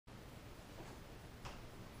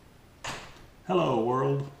Hello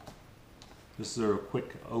world, this is a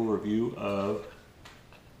quick overview of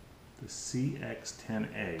the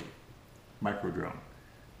CX-10A micro drone.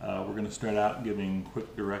 We're going to start out giving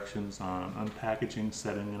quick directions on unpackaging,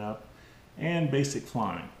 setting it up, and basic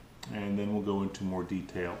flying. And then we'll go into more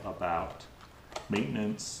detail about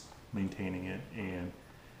maintenance, maintaining it, and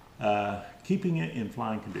keeping it in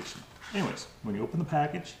flying condition. Anyways, when you open the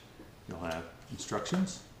package, you'll have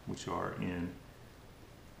instructions, which are in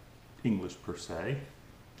English per se.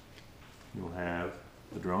 You'll have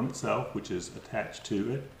the drone itself, which is attached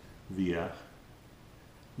to it via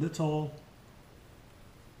little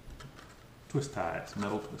twist ties,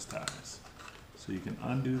 metal twist ties. So you can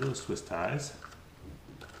undo those twist ties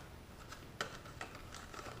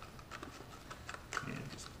and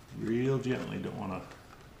just real gently, don't want to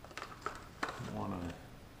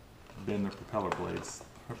bend the propeller blades.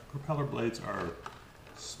 Propeller blades are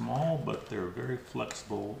small, but they're very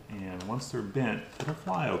flexible, and once they're bent, it'll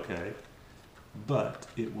fly okay, but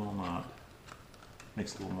it will not,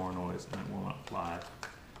 makes a little more noise, and it will not fly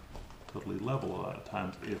totally level a lot of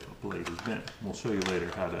times if a blade is bent. We'll show you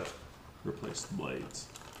later how to replace the blades.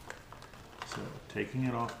 So taking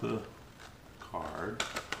it off the card,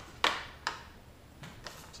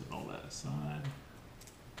 set all that aside.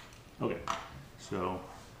 Okay, so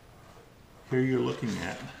here you're looking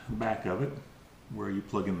at the back of it, where you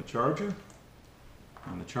plug in the charger,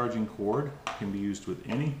 and the charging cord can be used with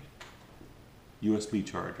any USB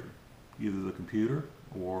charger, either the computer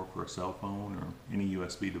or for a cell phone or any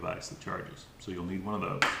USB device that charges. So you'll need one of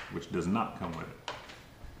those, which does not come with it.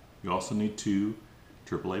 You also need two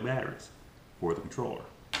AAA batteries for the controller,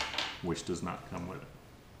 which does not come with it.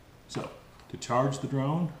 So to charge the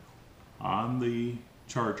drone, on the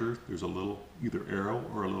charger there's a little either arrow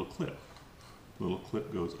or a little clip. The little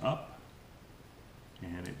clip goes up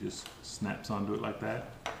and it just snaps onto it like that,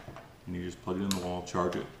 and you just plug it in the wall,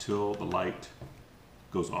 charge it till the light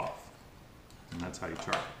goes off, and that's how you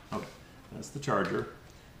charge it. Okay, that's the charger.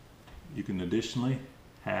 You can additionally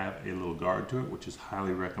have a little guard to it, which is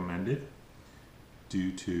highly recommended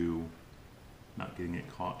due to not getting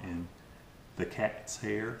it caught in the cat's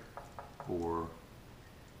hair or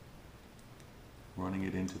running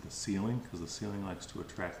it into the ceiling, because the ceiling likes to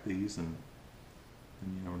attract these, and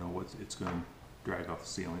you never know what it's going to drag off the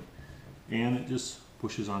ceiling. And it just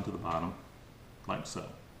pushes onto the bottom like so,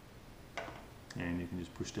 and you can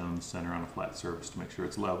just push down in the center on a flat surface to make sure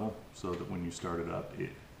it's level, so that when you start it up it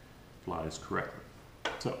flies correctly.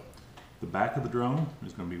 So the back of the drone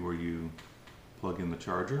is going to be where you plug in the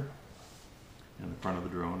charger, and the front of the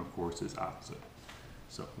drone of course is opposite.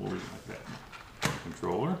 So we'll leave it like that. The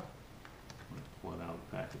controller, I'm going to pull it out of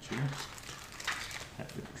the package here.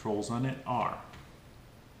 The controls on it are,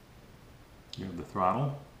 you have the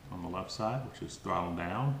throttle on the left side, which is throttle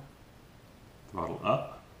down, throttle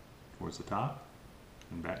up towards the top,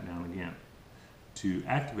 and back down again. To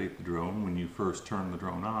activate the drone, when you first turn the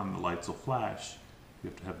drone on, the lights will flash. You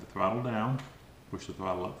have to have the throttle down, push the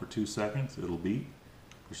throttle up for 2 seconds, it'll beep,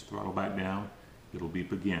 push the throttle back down, it'll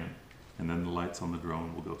beep again, and then the lights on the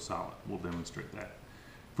drone will go solid. We'll demonstrate that.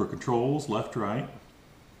 For controls, left, right,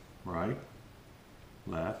 right,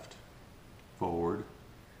 left, forward,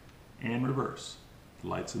 and reverse. The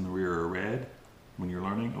lights in the rear are red. When you're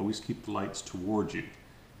learning, always keep the lights towards you.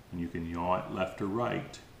 And you can yaw it left or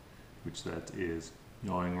right, which that is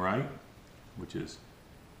yawing right, which is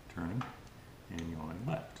turning, and yawing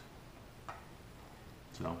left.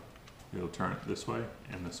 So it'll turn it this way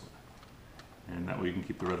and this way. And that way you can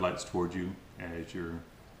keep the red lights towards you as you're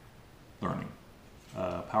learning.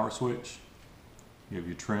 Power switch, you have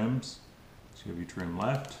your trims. So you have your trim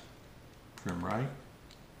left, trim right,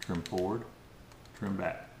 trim forward, trim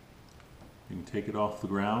back. You can take it off the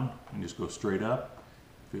ground and just go straight up.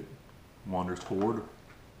 If it wanders forward,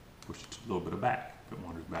 push it a little bit of back. If it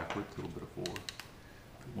wanders backwards, a little bit of forward.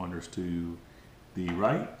 If it wanders to the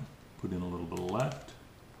right, put in a little bit of left.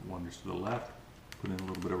 If it wanders to the left, put in a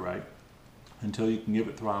little bit of right, until you can give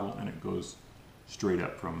it throttle and it goes straight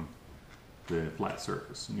up from the flat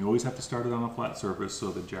surface. And you always have to start it on a flat surface so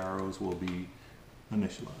the gyros will be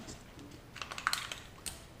initialized.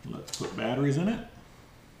 Let's put batteries in it.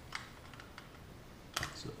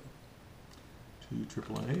 So 2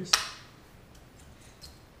 AAAs.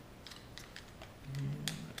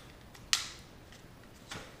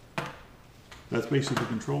 So that's basically the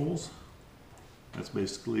controls. That's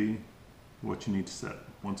basically what you need to set.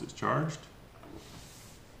 Once it's charged,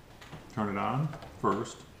 turn it on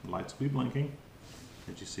first. The lights will be blinking,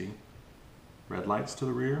 as you see. Red lights to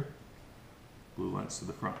the rear, blue lights to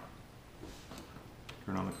the front.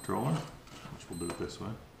 Turn on the controller, which we'll do it this way.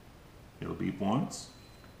 It'll beep once,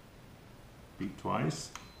 Beep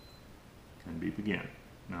twice, and beep again.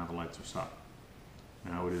 Now the lights are stopped.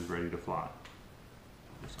 Now it is ready to fly.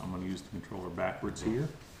 So I'm going to use the controller backwards here,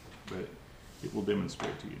 but it will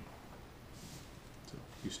demonstrate to you. So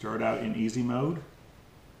you start out in easy mode,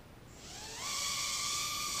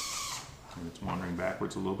 and it's wandering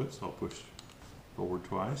backwards a little bit, so I'll push forward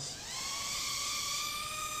twice.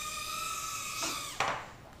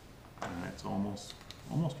 And it's almost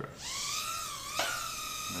right.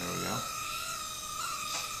 There we go.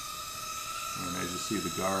 And as you see,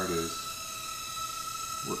 the guard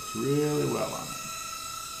works really well on it.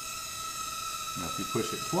 Now if you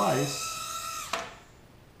push it twice,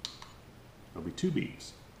 there'll be 2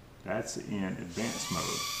 beeps. That's in advanced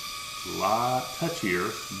mode. A lot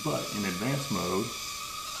touchier, but in advanced mode,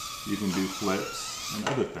 you can do flips and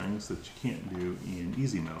other things that you can't do in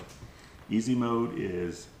easy mode. Easy mode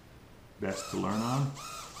is best to learn on.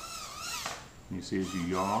 You see as you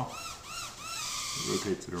yaw, it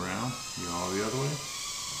rotates it around. Yaw the other way,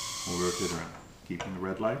 we'll rotate around. Keeping the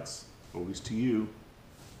red lights always to you,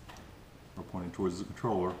 or pointing towards the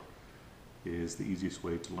controller, is the easiest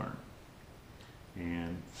way to learn.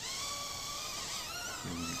 And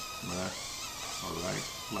left or right,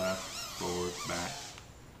 left, forward, back.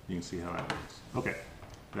 You can see how that works. Okay,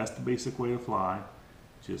 that's the basic way to fly.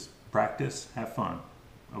 Just practice, have fun.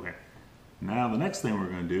 Okay, now the next thing we're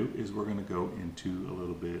going to do is we're going to go into a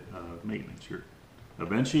little bit of maintenance.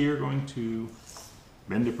 Eventually you're going to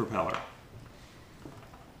bend a propeller.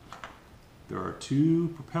 There are 2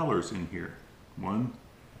 propellers in here. One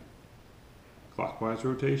clockwise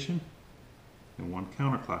rotation and one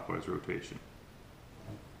counterclockwise rotation.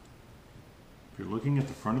 If you're looking at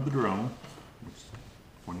the front of the drone, which is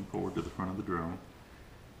pointing forward to the front of the drone,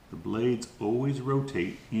 the blades always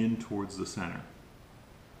rotate in towards the center.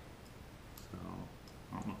 So,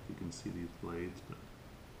 I don't know if you can see these blades, but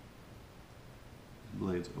the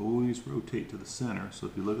blades always rotate to the center. So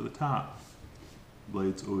if you look at the top, the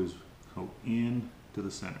blades always go in to the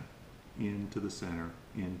center, into the center,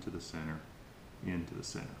 into the center, into the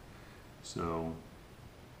center. So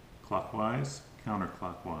clockwise,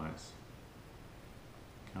 counterclockwise,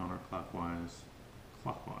 counterclockwise,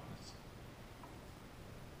 clockwise.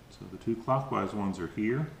 So the 2 clockwise ones are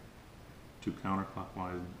here, 2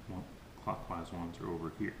 counterclockwise clockwise ones are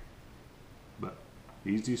over here. But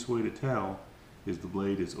the easiest way to tell is the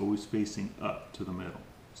blade is always facing up to the middle.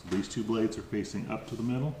 So these 2 blades are facing up to the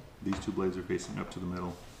middle, these 2 blades are facing up to the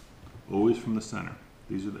middle, always from the center.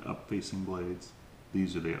 These are the up-facing blades,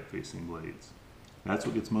 these are the up-facing blades. That's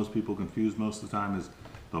what gets most people confused most of the time, is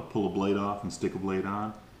they'll pull a blade off and stick a blade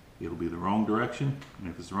on. It'll be the wrong direction, and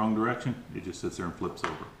if it's the wrong direction, it just sits there and flips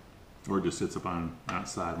over. Or it just sits up on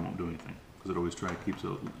outside and won't do anything, because it always tries to keep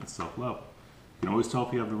itself level. You can always tell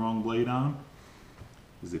if you have the wrong blade on,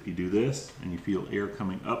 is if you do this and you feel air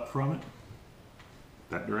coming up from it,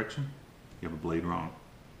 that direction, you have a blade wrong.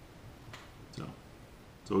 So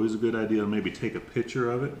it's always a good idea to maybe take a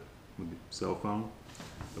picture of it with your cell phone,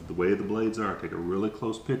 of the way the blades are. Take a really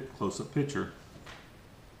close-up picture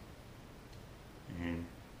and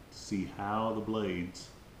see how the blades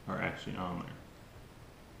are actually on there.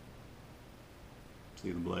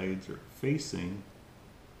 See, the blades are facing,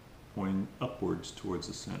 pointing upwards towards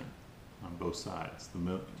the center on both sides.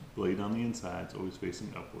 The blade on the inside is always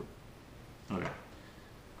facing upward. Okay,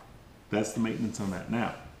 that's the maintenance on that.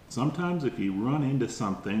 Now, sometimes if you run into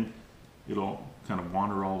something, it'll kind of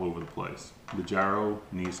wander all over the place. The gyro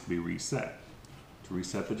needs to be reset. To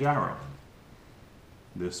reset the gyro,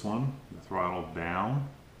 this one, the throttle down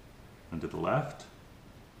and to the left,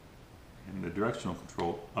 and the directional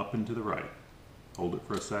control up and to the right. Hold it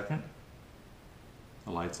for a second.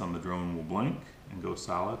 The lights on the drone will blink and go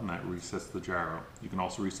solid, and that resets the gyro. You can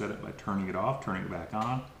also reset it by turning it off, turning it back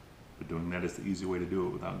on, but doing that is the easy way to do it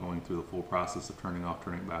without going through the full process of turning off,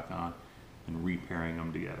 turning it back on, and repairing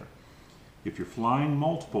them together. If you're flying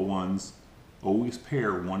multiple ones, always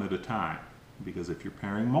pair one at a time, because if you're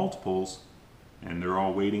pairing multiples and they're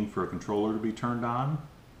all waiting for a controller to be turned on,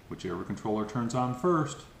 whichever controller turns on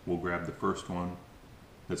first, we'll grab the first one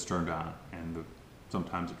that's turned on, and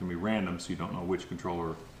sometimes it can be random, so you don't know which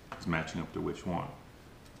controller is matching up to which one.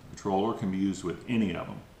 The controller can be used with any of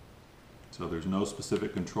them, so there's no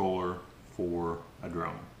specific controller for a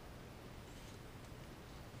drone.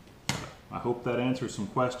 I hope that answers some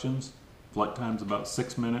questions. Flight time's about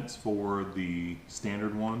 6 minutes for the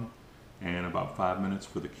standard one and about 5 minutes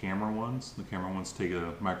for the camera ones. The camera ones take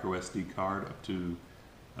a micro SD card up to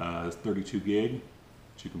 32 gig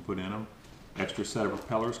that you can put in them. Extra set of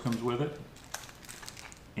propellers comes with it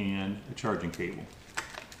and a charging cable.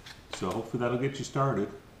 So hopefully that'll get you started.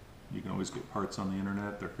 You can always get parts on the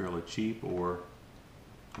internet. They're fairly cheap, or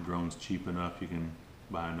the drone's cheap enough you can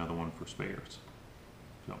buy another one for spares.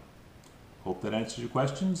 So, hope that answers your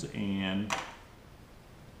questions, and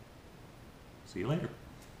see you later.